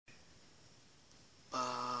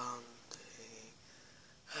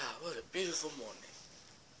beautiful morning.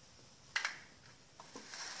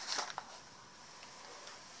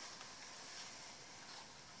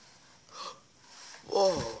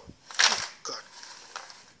 Whoa! Oh God!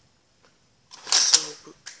 It's so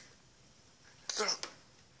good. Come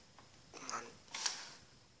on.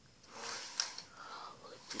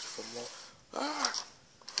 What a beautiful morning. Ah!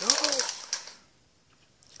 No!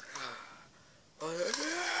 What a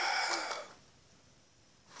beautiful!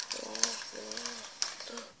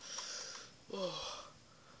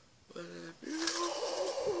 What a beautiful!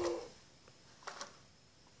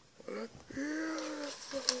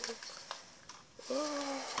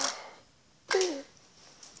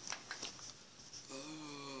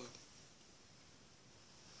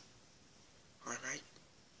 Alright,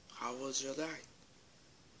 how was your day?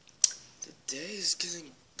 The day is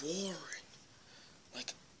getting boring.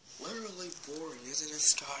 Like, literally boring, isn't it,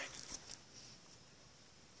 Skye?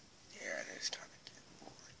 Yeah, it is kind of getting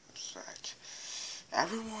boring. Such.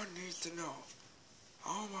 Everyone needs to know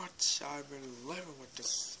how much I've been living with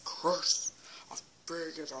this curse of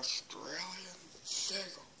being an Australian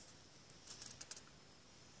seagull.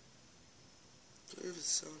 Even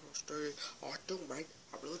so, Australia. Oh, I do, mate.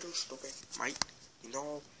 I really do, stupid, mate. You know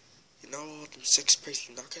all them 6-piece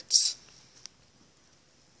nuggets?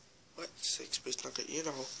 What 6-piece nugget? You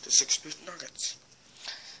know, the 6-piece nuggets.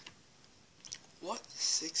 What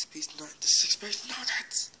 6-piece nugget? The 6-piece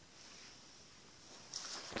nuggets.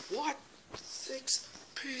 What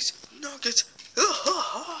 6-piece nuggets?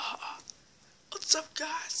 What's up,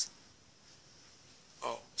 guys?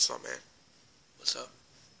 Oh, what's up, man? What's up?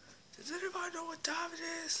 Does anybody know what time it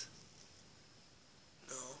is?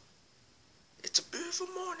 No. It's a beautiful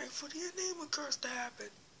morning for the Enigma curse to happen.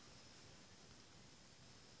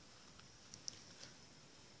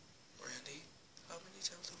 Randy, how many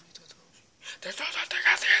times have we told you? There's no such thing